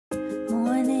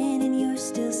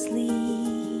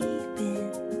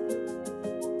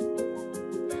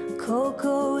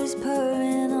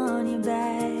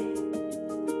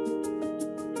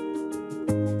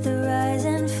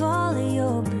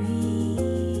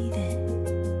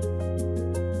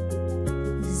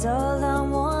is all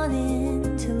I'm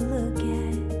wanting to look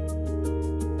at.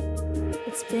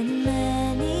 It's been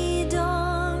many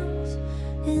dawns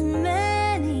and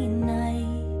many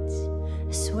nights.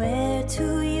 I swear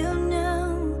to you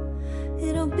now,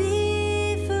 it'll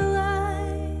be for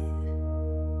life.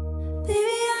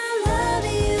 Baby, I love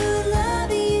you,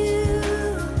 love you.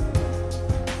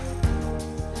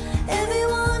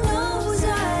 Everyone knows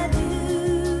I do.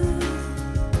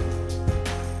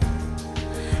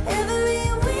 Every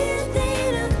weird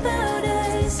thing about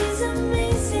us is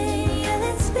amazing. Yeah,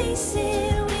 let's face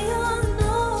it, we all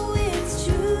know it's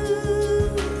true.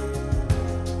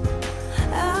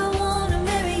 I wanna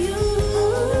marry you.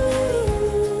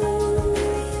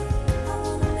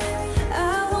 I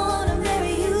wanna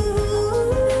marry you.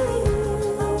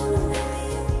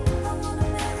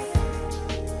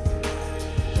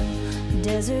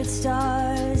 Desert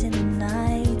stars in the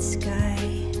night sky,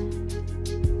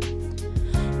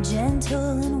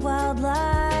 gentle and wild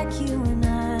like you and I.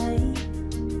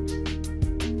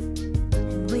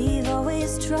 And we've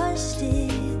always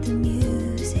trusted the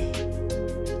music,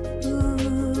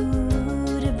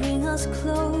 ooh, to bring us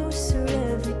closer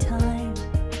every time.